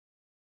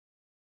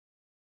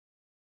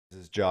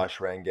This is Josh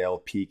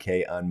Rangel,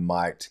 PK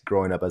Unmiked,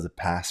 growing up as a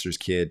pastor's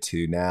kid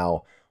to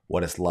now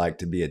what it's like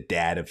to be a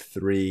dad of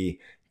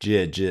three,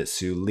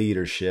 jiu-jitsu,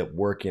 leadership,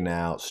 working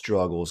out,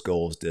 struggles,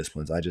 goals,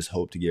 disciplines. I just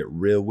hope to get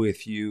real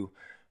with you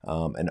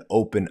and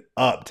open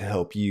up to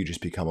help you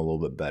just become a little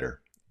bit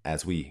better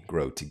as we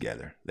grow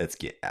together. Let's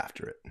get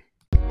after it.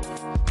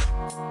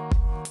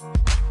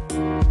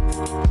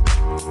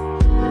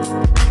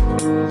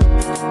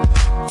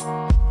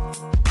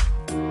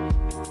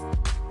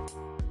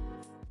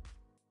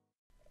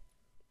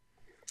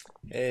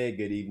 Hey,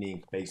 good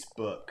evening,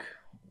 Facebook.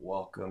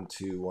 Welcome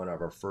to one of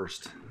our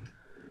first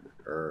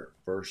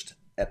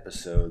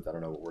episodes. I don't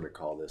know what we're to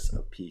call this,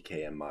 of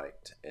PK and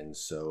Mike. And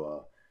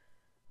so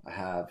I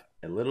have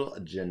a little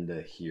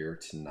agenda here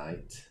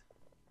tonight,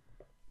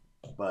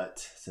 but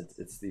since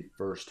it's the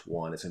first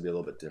one, it's gonna be a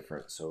little bit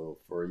different. So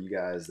for you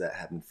guys that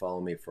have been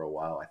following me for a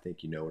while, I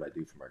think you know what I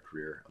do for my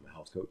career. I'm a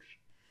health coach,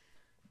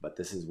 but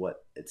this is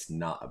what it's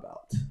not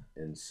about.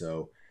 And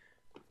so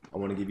I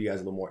want to give you guys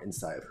a little more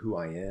insight of who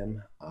I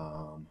am,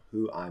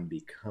 who I'm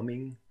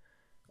becoming,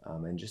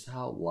 and just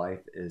how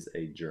life is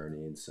a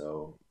journey. And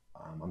so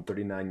I'm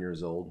 39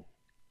 years old,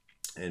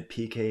 and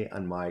PK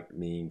Unmiked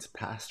means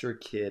Pastor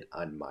Kid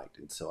Unmiked.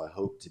 And so I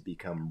hope to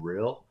become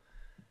real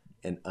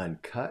and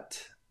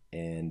uncut.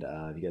 And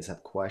if you guys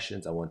have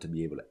questions, I want to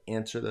be able to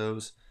answer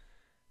those.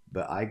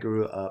 But I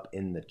grew up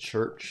in the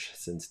church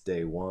since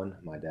day one.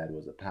 My dad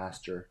was a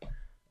pastor.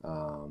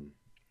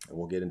 And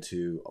we'll get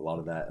into a lot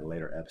of that in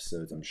later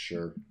episodes, I'm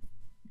sure.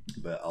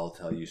 But I'll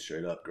tell you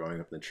straight up,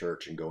 growing up in the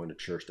church and going to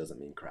church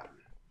doesn't mean crap.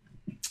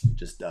 It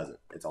just doesn't.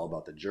 It's all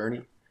about the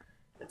journey.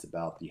 It's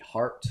about the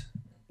heart.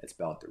 It's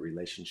about the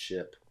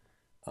relationship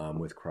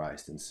with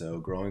Christ. And so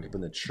growing up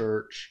in the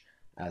church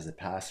as a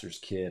pastor's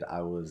kid,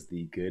 I was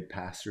the good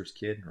pastor's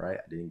kid, right?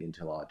 I didn't get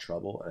into a lot of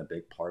trouble. And a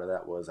big part of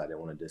that was I didn't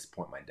want to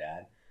disappoint my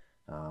dad.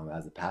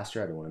 As a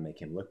pastor, I didn't want to make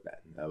him look bad.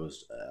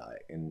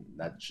 And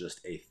that's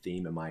just a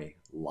theme in my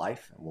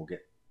life, and we'll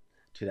get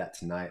to that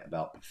tonight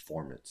about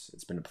performance.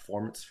 It's been a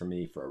performance for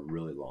me for a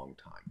really long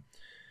time.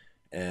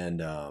 And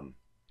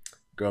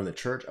growing up in the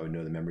church, I would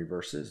know the memory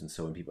verses, and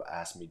so when people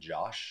ask me,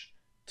 Josh,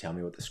 tell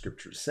me what the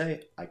scriptures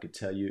say, I could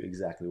tell you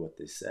exactly what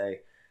they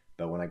say.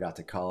 But when I got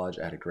to college,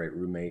 I had a great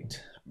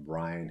roommate,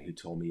 Brian, who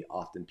told me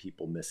often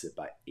people miss it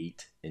by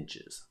 8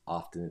 inches.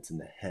 Often it's in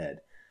the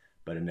head,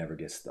 but it never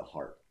gets to the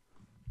heart.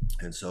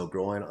 And so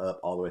growing up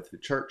all the way through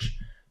church,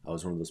 I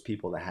was one of those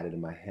people that had it in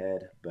my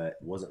head, but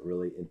wasn't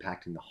really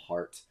impacting the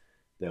heart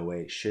the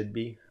way it should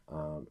be,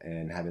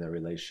 and having that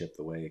relationship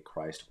the way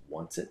Christ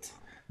wants it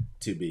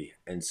to be.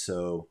 And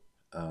so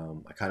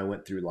I kind of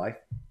went through life.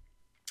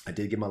 I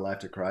did give my life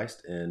to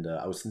Christ, and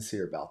I was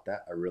sincere about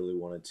that. I really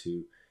wanted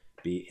to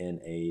be in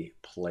a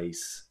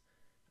place.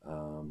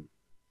 I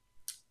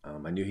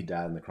knew he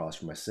died on the cross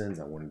for my sins.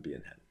 I wanted to be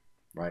in heaven,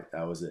 right?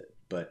 That was it.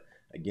 But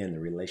again, the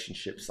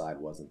relationship side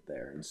wasn't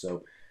there. And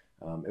so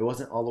it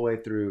wasn't all the way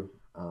through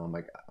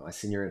my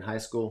senior year in high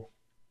school.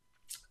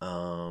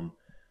 Our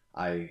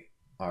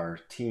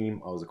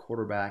team, I was a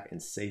quarterback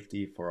and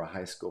safety for a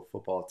high school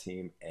football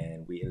team,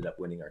 and we ended up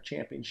winning our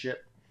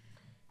championship.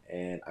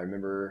 And I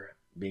remember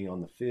being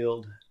on the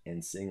field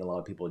and seeing a lot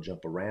of people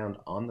jump around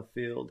on the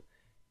field.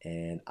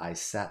 And I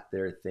sat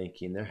there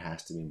thinking, there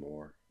has to be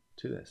more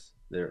to this.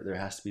 There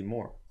has to be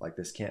more. Like,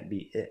 this can't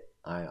be it.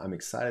 I'm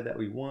excited that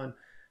we won.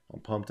 I'm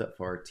pumped up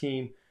for our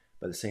team,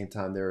 but at the same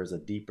time, there was a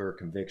deeper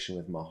conviction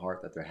with my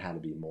heart that there had to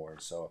be more.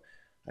 And so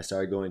I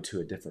started going to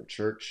a different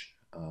church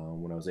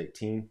when I was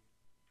 18,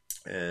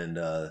 and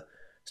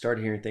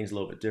started hearing things a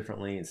little bit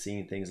differently and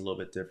seeing things a little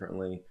bit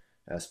differently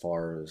as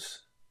far as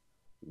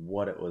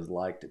what it was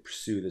like to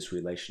pursue this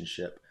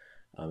relationship.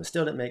 It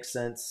still didn't make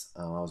sense.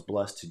 I was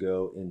blessed to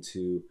got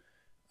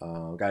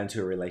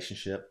into a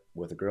relationship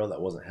with a girl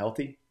that wasn't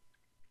healthy.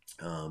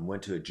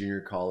 Went to a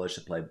junior college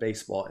to play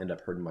baseball, ended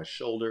up hurting my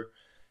shoulder,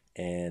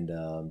 and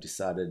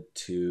decided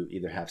to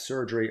either have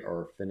surgery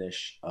or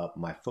finish up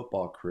my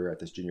football career at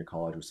this junior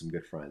college with some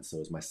good friends. So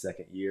it was my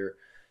second year.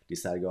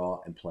 Decided to go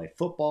out and play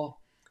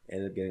football.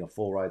 Ended up getting a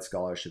full ride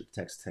scholarship at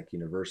Texas Tech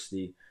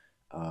University.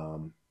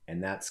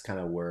 And that's kind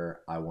of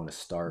where I want to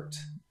start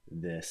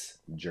this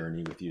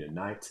journey with you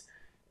tonight.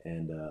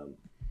 And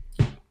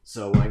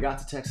so when I got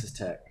to Texas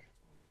Tech,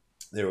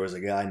 there was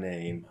a guy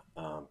named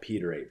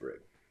Peter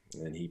Abrig,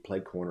 and he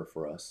played corner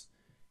for us.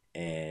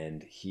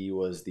 And he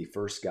was the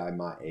first guy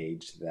my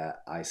age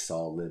that I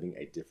saw living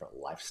a different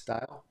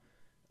lifestyle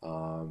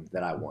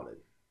that I wanted.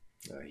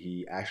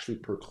 He actually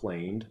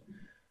proclaimed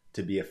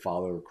to be a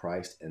follower of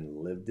Christ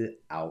and lived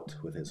it out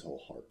with his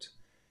whole heart.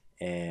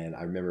 And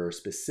I remember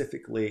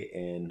specifically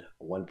in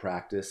one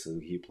practice, so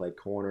he played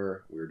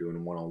corner. We were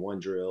doing one-on-one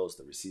drills.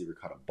 The receiver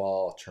caught a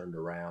ball, turned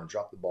around,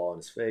 dropped the ball in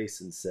his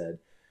face, and said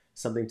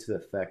something to the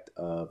effect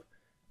of,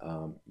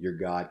 your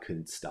God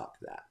couldn't stop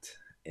that.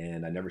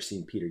 And I never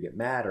seen Peter get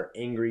mad or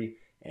angry,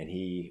 and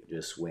he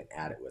just went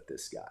at it with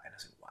this guy. And I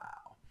said,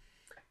 wow.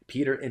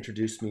 Peter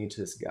introduced me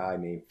to this guy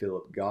named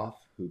Philip Goff,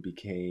 who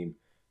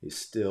is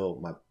still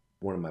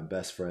one of my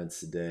best friends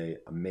today.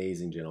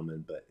 Amazing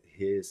gentleman, but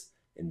his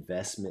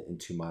investment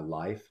into my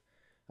life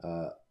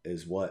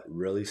is what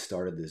really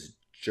started this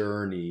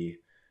journey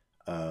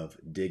of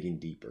digging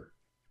deeper.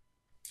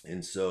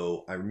 And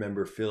so I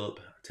remember Philip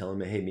telling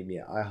me, hey, meet me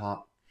at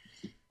IHOP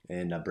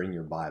and bring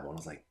your Bible. And I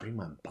was like, bring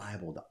my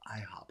Bible to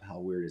IHOP? How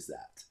weird is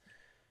that?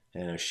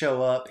 And I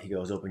show up, he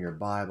goes, open your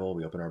Bible.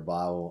 We open our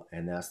Bible,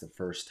 and that's the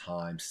first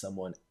time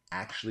someone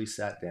actually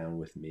sat down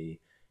with me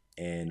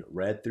and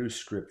read through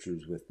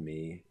scriptures with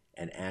me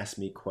and asked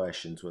me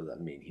questions. What does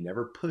that mean? He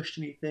never pushed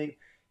anything.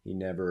 He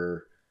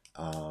never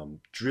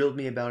drilled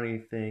me about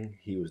anything.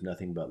 He was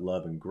nothing but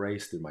love and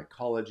grace through my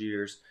college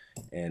years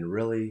and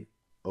really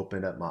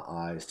opened up my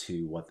eyes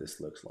to what this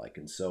looks like.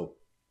 And so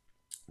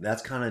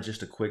that's kind of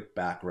just a quick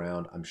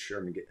background. I'm sure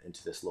I'm going to get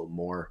into this a little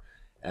more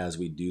as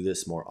we do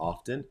this more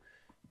often.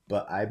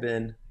 But I've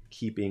been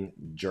keeping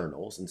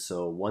journals. And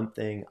so one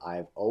thing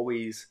I've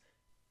always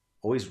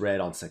read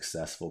on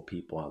successful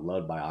people, I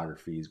loved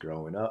biographies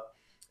growing up,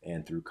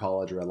 and through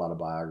college I read a lot of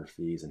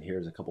biographies. And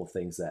here's a couple of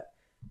things that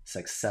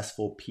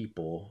successful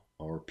people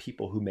or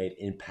people who made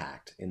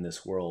impact in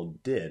this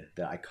world did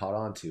that I caught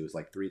on to. Is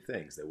like 3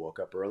 things. They woke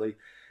up early,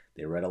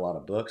 they read a lot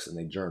of books, and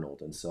they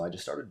journaled. And so I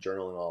just started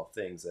journaling all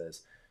things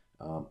as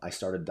I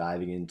started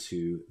diving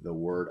into the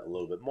word a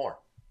little bit more.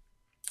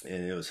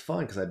 And it was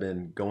fun because I've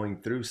been going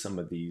through some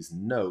of these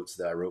notes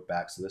that I wrote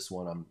back. So this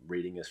one I'm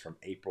reading is from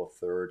April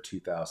 3rd,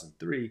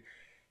 2003.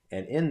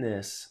 And in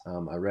this,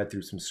 I read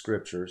through some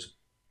scriptures.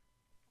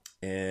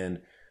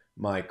 And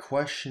my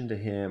question to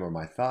him, or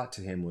my thought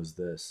to him, was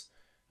this,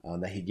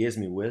 that he gives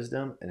me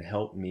wisdom and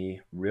help me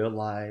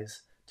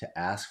realize to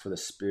ask for the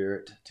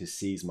Spirit to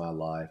seize my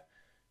life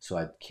so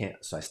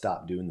I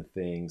stop doing the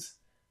things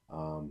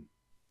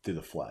through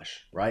the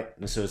flesh, right?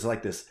 And so it's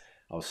like this,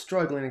 I was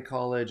struggling in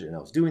college and I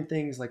was doing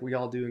things like we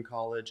all do in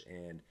college,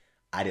 and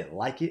I didn't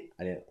like it.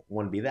 I didn't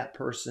want to be that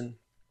person.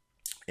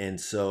 And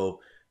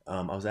so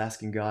I was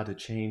asking God to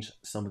change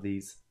some of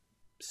these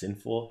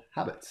sinful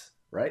habits,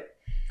 right?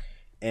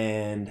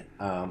 And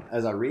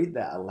as I read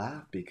that, I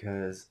laugh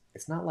because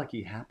it's not like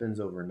He happens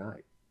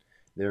overnight.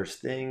 There's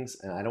things,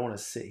 and I don't want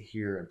to sit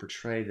here and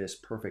portray this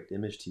perfect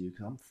image to you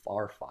because I'm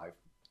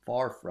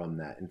far from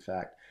that. In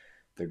fact,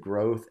 the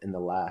growth in the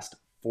last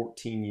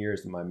 14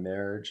 years of my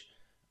marriage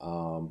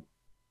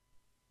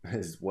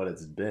is what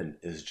it's been,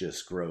 is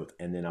just growth.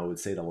 And then I would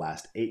say the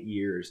last 8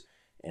 years,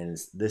 and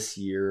this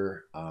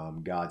year,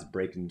 God's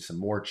breaking some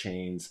more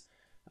chains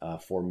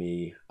for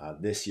me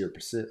this year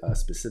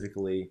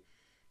specifically.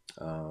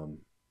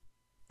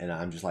 And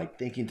I'm just like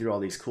thinking through all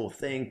these cool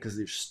things because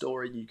there's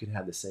story. You can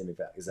have the same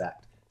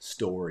exact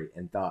story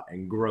and thought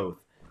and growth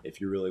if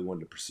you really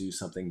wanted to pursue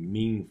something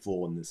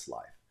meaningful in this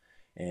life.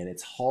 And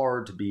it's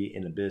hard to be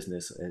in a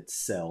business. It's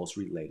sales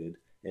related.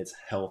 It's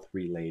health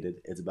related.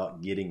 It's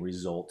about getting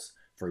results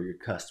for your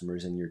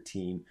customers and your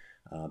team.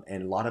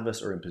 And a lot of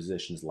us are in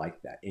positions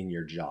like that in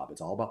your job.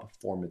 It's all about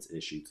performance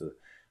issues. So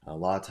a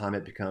lot of time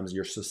it becomes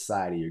your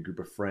society, your group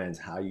of friends,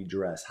 how you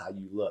dress, how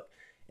you look.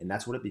 And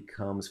that's what it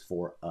becomes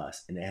for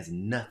us. And it has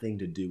nothing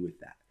to do with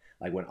that.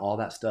 Like when all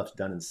that stuff's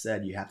done and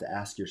said, you have to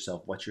ask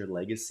yourself, what's your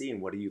legacy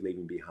and what are you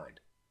leaving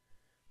behind?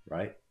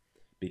 Right?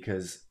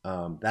 Because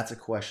that's a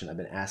question I've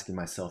been asking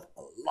myself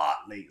a lot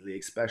lately,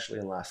 especially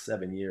in the last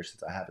 7 years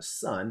since I have a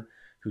son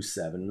who's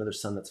 7, another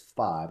son that's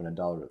 5, and a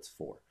daughter that's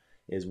 4,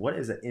 is what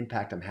is the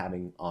impact I'm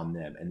having on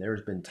them? And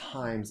there's been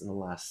times in the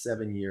last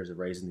 7 years of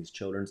raising these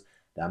children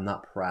that I'm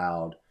not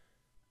proud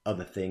of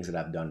the things that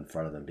I've done in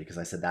front of them because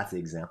I said that's the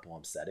example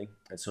I'm setting.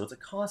 And so it's a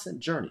constant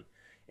journey.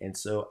 And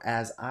so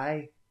as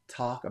I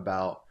talk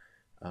about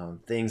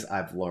things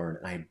I've learned,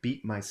 and I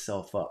beat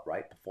myself up,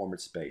 right?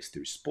 Performance based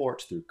through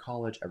sports, through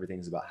college,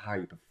 everything's about how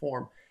you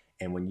perform.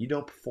 And when you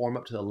don't perform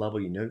up to the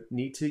level you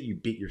need to, you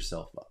beat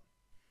yourself up.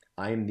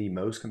 I am the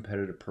most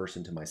competitive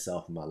person to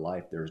myself in my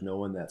life. There's no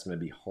one that's going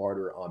to be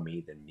harder on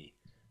me than me.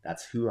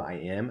 That's who I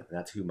am.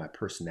 That's who my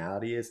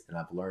personality is. And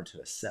I've learned to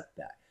accept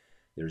that.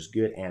 There's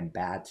good and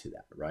bad to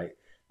that, right?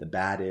 The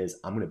bad is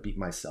I'm going to beat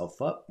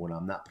myself up when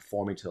I'm not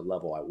performing to the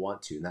level I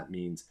want to. And that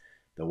means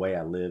the way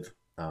I live,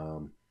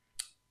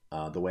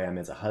 the way I'm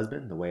as a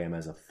husband, the way I'm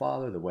as a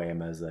father, the way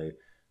I'm as a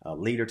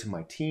leader to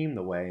my team,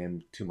 the way I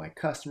am to my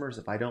customers.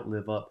 If I don't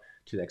live up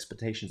to the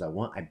expectations I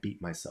want, I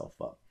beat myself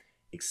up,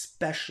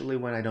 especially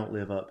when I don't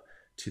live up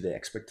to the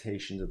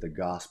expectations of the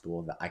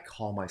gospel that I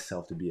call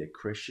myself to be a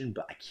Christian,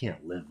 but I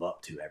can't live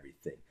up to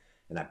everything.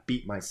 And I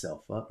beat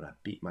myself up and I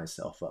beat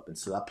myself up. And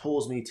so that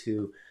pulls me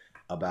to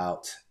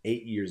about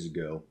 8 years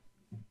ago.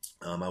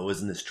 I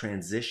was in this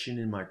transition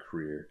in my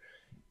career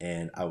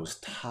and I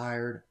was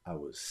tired. I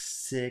was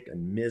sick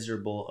and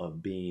miserable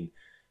of being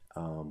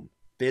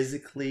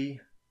physically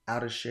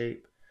out of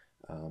shape.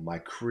 My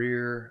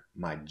career,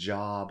 my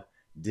job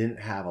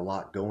didn't have a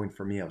lot going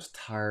for me. I was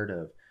tired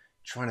of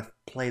trying to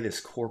play this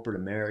corporate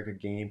America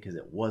game because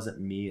it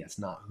wasn't me. That's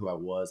not who I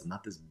was. I'm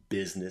not this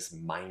business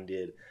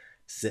minded,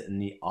 sit in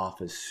the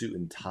office, suit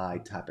and tie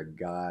type of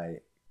guy,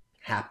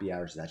 happy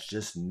hours. That's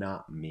just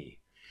not me.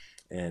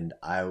 And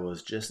I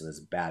was just in this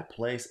bad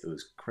place. It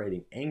was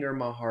creating anger in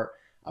my heart.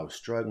 I was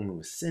struggling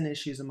with sin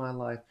issues in my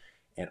life.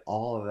 And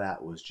all of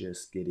that was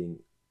just getting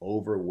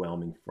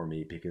overwhelming for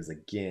me because,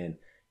 again,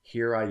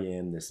 here I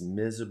am, this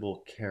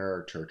miserable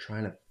character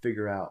trying to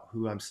figure out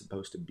who I'm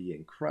supposed to be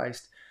in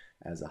Christ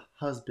as a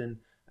husband,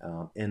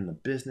 in the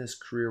business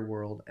career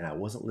world, and I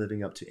wasn't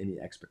living up to any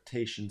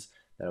expectations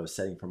that I was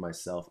setting for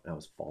myself, and I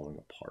was falling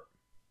apart.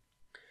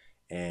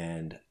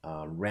 And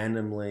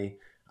randomly,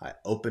 I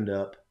opened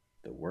up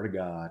the Word of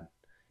God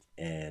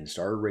and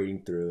started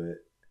reading through it,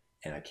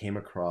 and I came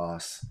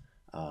across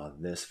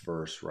this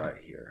verse right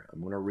here.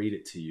 I'm going to read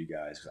it to you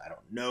guys because I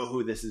don't know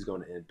who this is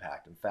going to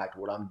impact. In fact,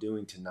 what I'm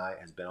doing tonight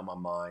has been on my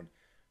mind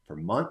for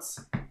months,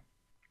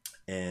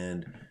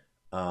 and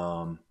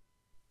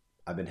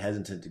I've been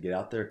hesitant to get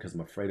out there because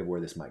I'm afraid of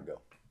where this might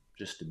go,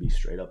 just to be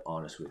straight up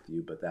honest with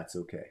you, but that's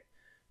okay.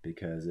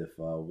 Because if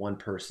one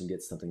person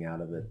gets something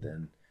out of it,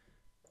 then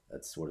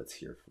that's what it's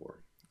here for.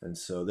 And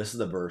so this is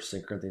the verse,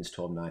 2 Corinthians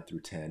 12, 9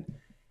 through 10.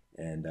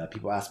 And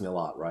people ask me a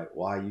lot, right?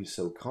 Why are you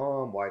so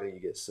calm? Why don't you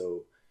get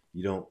so,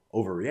 you don't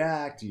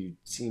overreact? You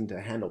seem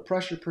to handle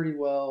pressure pretty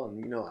well.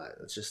 And,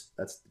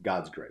 that's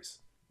God's grace.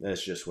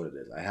 That's just what it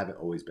is. I haven't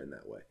always been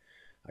that way.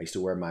 I used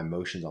to wear my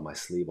emotions on my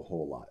sleeve a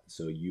whole lot.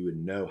 So you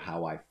would know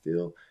how I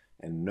feel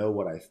and know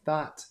what I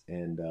thought.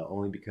 And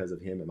only because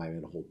of him am I going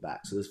to hold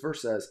back. So this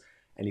verse says,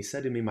 and he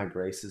said to me, my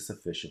grace is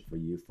sufficient for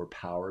you, for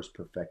power is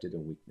perfected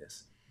in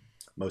weakness.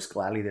 Most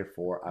gladly,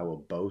 therefore, I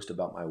will boast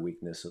about my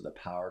weakness so the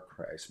power of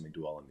Christ may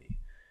dwell in me.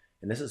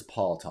 And this is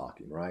Paul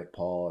talking, right?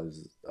 Paul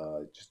is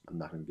I'm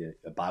not going to get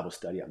a Bible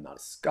study. I'm not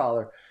a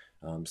scholar.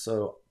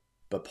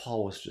 But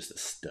Paul was just a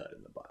stud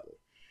in the Bible.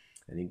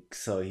 And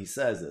so he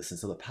says this, and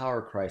so the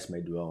power of Christ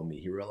may dwell in me.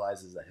 He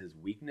realizes that his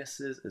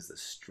weaknesses is the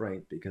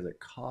strength because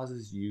it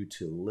causes you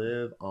to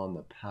live on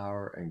the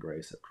power and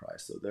grace of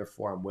Christ. So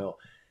therefore I'm well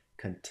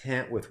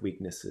content with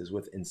weaknesses,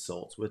 with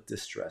insults, with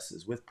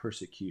distresses, with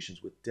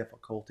persecutions, with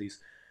difficulties,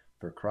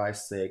 for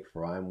Christ's sake,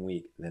 for I am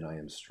weak, then I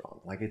am strong.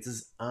 Like, it's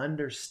this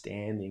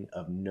understanding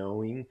of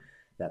knowing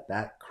that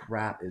that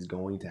crap is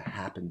going to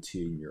happen to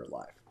you in your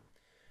life.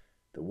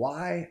 The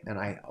why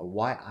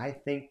I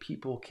think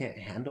people can't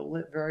handle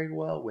it very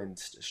well when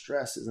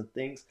stresses and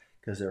things,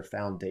 because their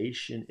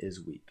foundation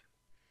is weak.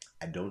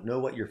 I don't know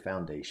what your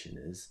foundation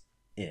is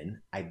in.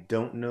 I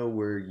don't know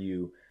where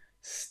you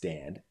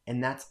stand,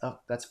 and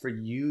that's for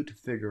you to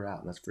figure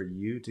out, and that's for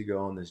you to go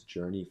on this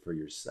journey for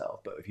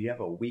yourself. But if you have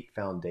a weak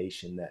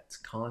foundation that's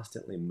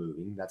constantly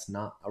moving, that's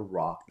not a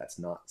rock, that's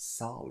not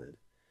solid,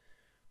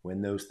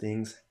 when those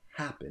things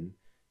happen,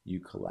 you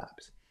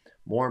collapse.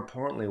 More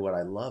importantly, what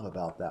I love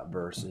about that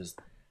verse is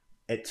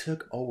it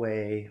took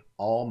away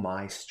all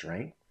my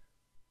strength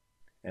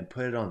and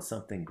put it on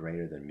something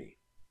greater than me.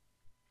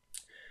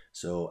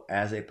 So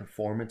as a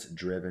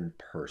performance-driven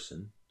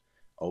person,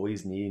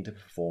 always needing to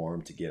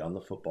perform to get on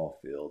the football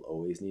field,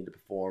 always needing to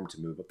perform to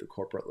move up the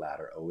corporate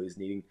ladder, always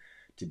needing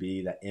to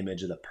be that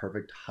image of the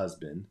perfect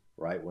husband,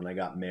 right? When I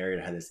got married,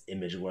 I had this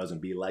image of what I was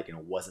going to be like, and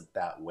it wasn't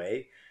that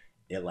way.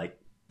 It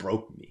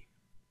broke me.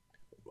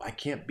 I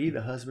can't be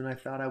the husband I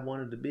thought I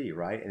wanted to be,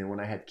 right? And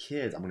when I had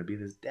kids, I'm going to be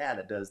this dad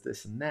that does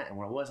this and that. And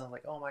when I was, I'm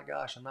like, oh my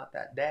gosh, I'm not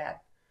that dad.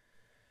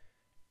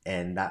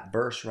 And that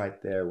verse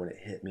right there, when it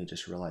hit me,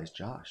 just realized,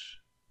 Josh,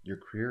 your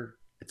career,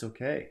 it's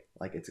okay.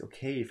 It's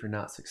okay if you're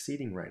not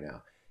succeeding right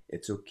now.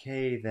 It's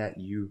okay that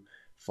you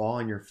fall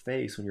on your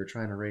face when you're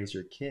trying to raise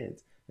your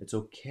kids. It's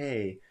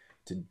okay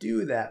to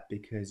do that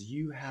because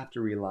you have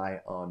to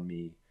rely on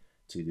me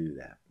to do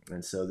that.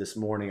 And so this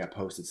morning I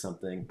posted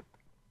something.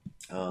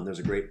 There's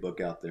a great book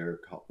out there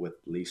with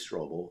Lee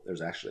Strobel.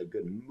 There's actually a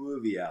good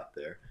movie out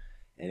there,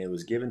 and it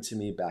was given to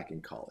me back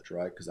in college,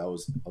 right? Because I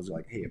was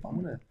like, hey, if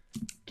I'm gonna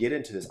get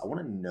into this, I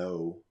want to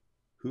know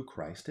who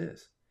Christ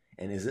is,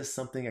 and is this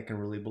something I can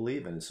really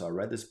believe in? And so I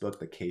read this book,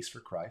 The Case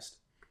for Christ,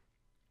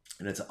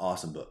 and it's an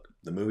awesome book.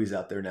 The movie's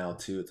out there now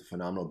too. It's a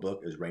phenomenal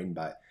book. It was written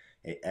by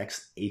an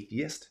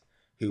ex-atheist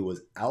who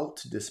was out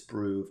to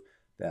disprove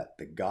that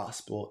the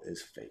gospel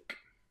is fake.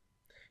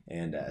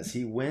 And as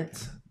he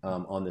went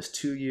on this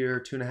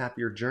 2.5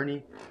 year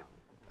journey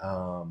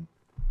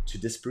to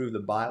disprove the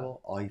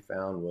Bible, all he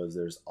found was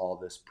there's all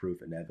this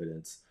proof and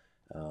evidence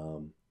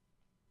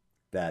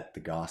that the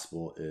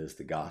gospel is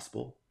the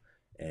gospel,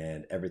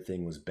 and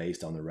everything was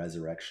based on the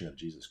resurrection of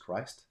Jesus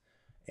Christ,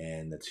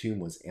 and the tomb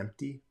was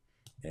empty,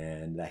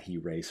 and that he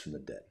raised from the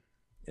dead.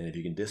 And if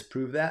you can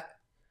disprove that,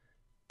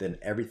 then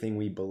everything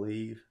we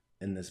believe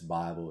in this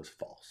Bible is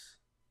false.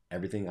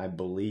 Everything I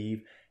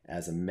believe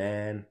as a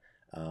man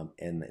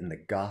and in the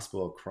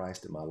gospel of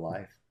Christ in my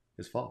life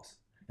is false.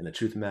 And the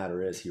truth of the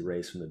matter is he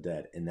raised from the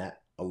dead, and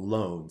that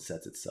alone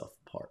sets itself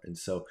apart. And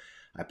so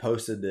I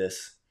posted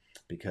this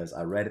because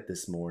I read it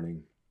this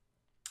morning,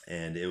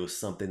 and it was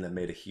something that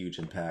made a huge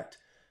impact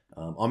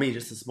on me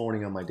just this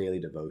morning on my daily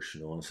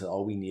devotional. And so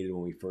all we needed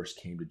when we first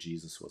came to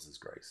Jesus was his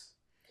grace.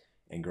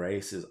 And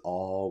grace is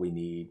all we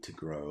need to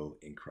grow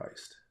in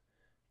Christ.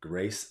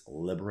 Grace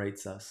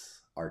liberates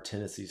us. Our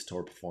tendencies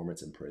toward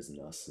performance imprison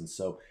us. And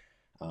so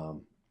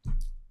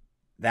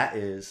that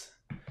is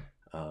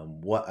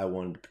what I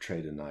wanted to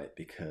portray tonight,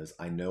 because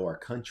I know our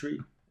country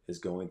is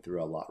going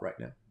through a lot right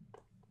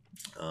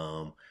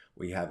now.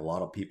 We have a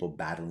lot of people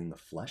battling the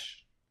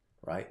flesh.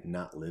 right?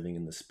 Not living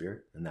in the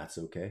Spirit, and that's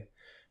okay,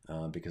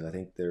 because I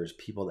think there's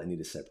people that need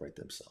to separate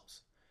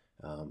themselves.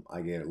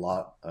 I get a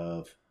lot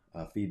of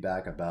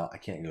feedback about I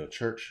can't go to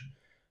church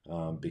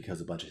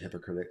because a bunch of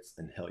hypocrites,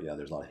 and hell yeah,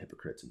 there's a lot of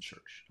hypocrites in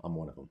church. I'm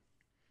one of them.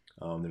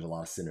 There's a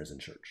lot of sinners in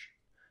church.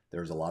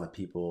 There's a lot of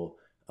people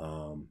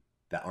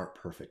that aren't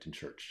perfect in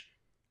church.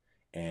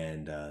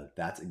 And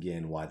that's,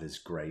 again, why this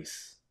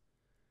grace,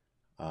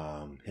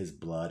 his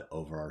blood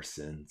over our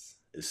sins,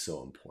 is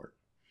so important.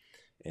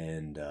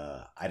 And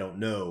I don't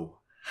know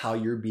how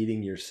you're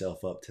beating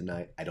yourself up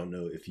tonight. I don't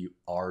know if you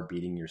are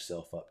beating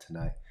yourself up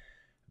tonight,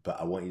 but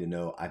I want you to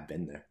know I've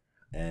been there.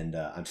 And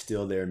I'm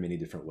still there in many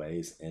different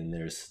ways. And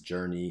there's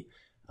journey.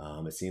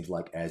 It seems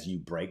like as you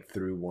break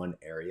through one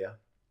area,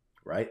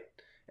 right?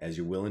 As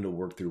you're willing to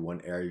work through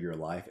one area of your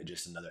life, it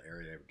just another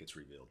area gets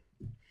revealed.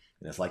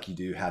 And it's like you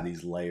do have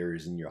these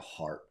layers in your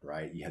heart,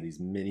 right? You have these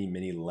many,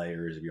 many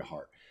layers of your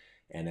heart.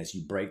 And as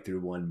you break through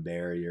one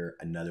barrier,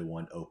 another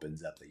one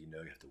opens up that you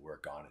know you have to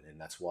work on it. And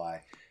that's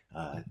why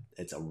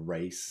it's a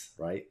race,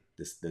 right?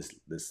 This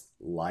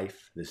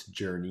life, this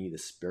journey,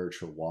 this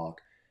spiritual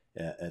walk,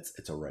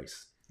 it's a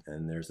race.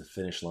 And there's a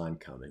finish line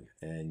coming.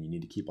 And you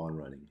need to keep on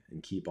running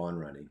and keep on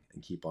running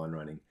and keep on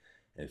running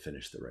and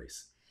finish the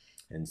race.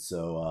 And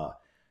so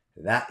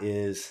that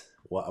is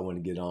what I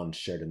want to get on and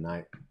share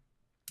tonight.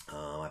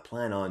 I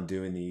plan on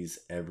doing these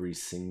every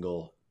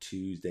single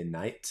Tuesday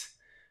night.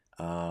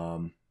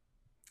 And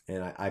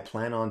I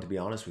plan on, to be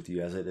honest with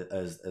you, as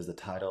the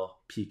title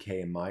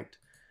PK and Mike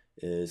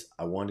is,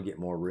 I want to get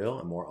more real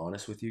and more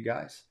honest with you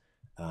guys.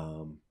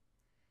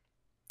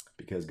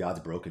 Because God's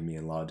broken me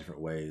in a lot of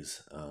different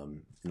ways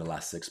in the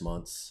last 6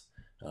 months,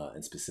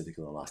 and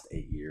specifically in the last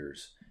 8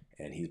 years.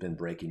 And he's been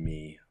breaking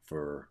me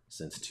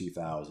since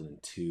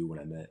 2002 when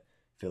I met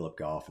Philip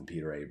Goff and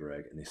Peter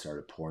Abrig, and they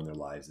started pouring their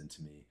lives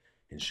into me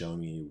and showing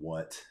me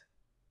what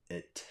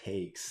it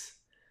takes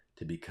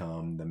to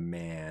become the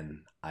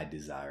man I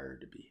desire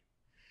to be.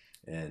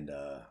 And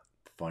the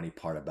funny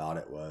part about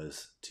it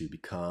was, to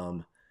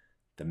become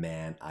the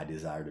man I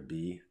desire to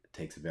be, it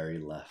takes very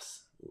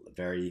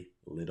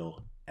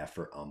little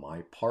effort on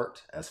my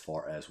part as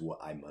far as what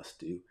I must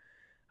do.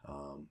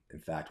 In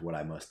fact, what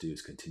I must do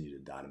is continue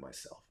to die to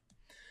myself.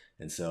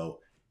 And so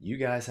you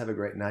guys have a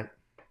great night.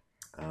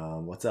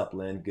 What's up,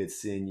 Lynn? Good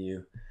seeing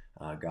you.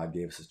 God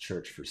gave us a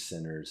church for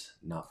sinners,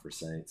 not for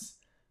saints.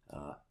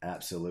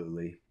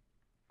 Absolutely.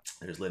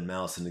 There's Lynn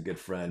Mallison, a good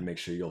friend. Make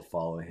sure you'll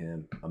follow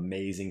him.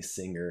 Amazing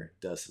singer,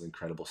 does some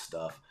incredible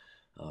stuff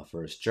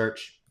for his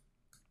church.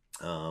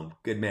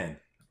 Good man,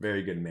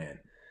 very good man.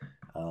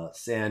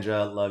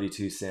 Sandra, love you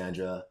too,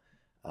 Sandra.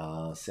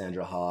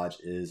 Sandra Hodge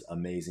is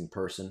amazing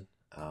person.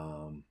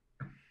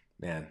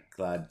 Man,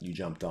 glad you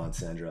jumped on,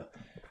 Sandra.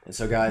 And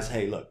so, guys,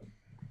 hey, look,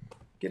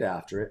 get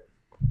after it.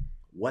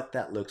 What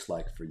that looks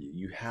like for you.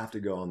 You have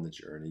to go on the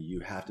journey. You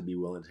have to be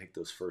willing to take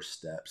those first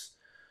steps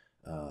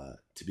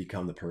to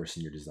become the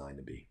person you're designed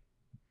to be.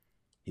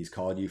 He's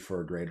called you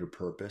for a greater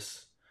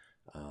purpose,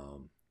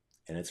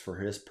 and it's for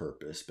his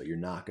purpose, but you're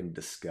not going to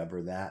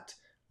discover that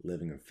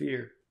living in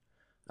fear,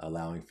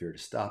 allowing fear to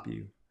stop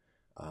you,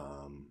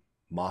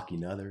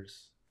 mocking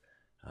others,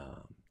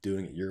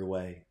 doing it your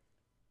way,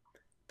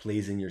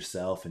 pleasing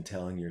yourself and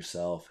telling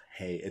yourself,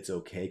 hey, it's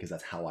okay because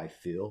that's how I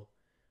feel.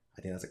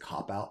 I think that's a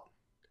cop-out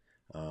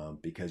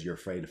because you're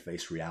afraid to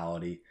face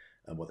reality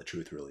of what the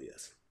truth really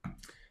is.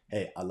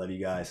 Hey, I love you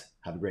guys.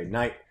 Have a great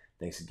night.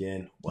 Thanks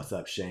again. What's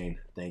up, Shane?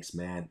 Thanks,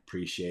 man.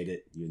 Appreciate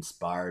it. You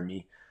inspire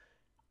me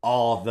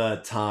all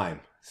the time.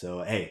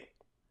 So, hey,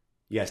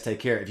 you guys take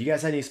care. If you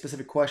guys have any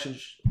specific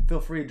questions, feel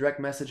free to direct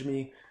message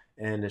me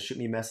and shoot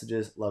me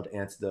messages. Love to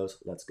answer those.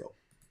 Let's go.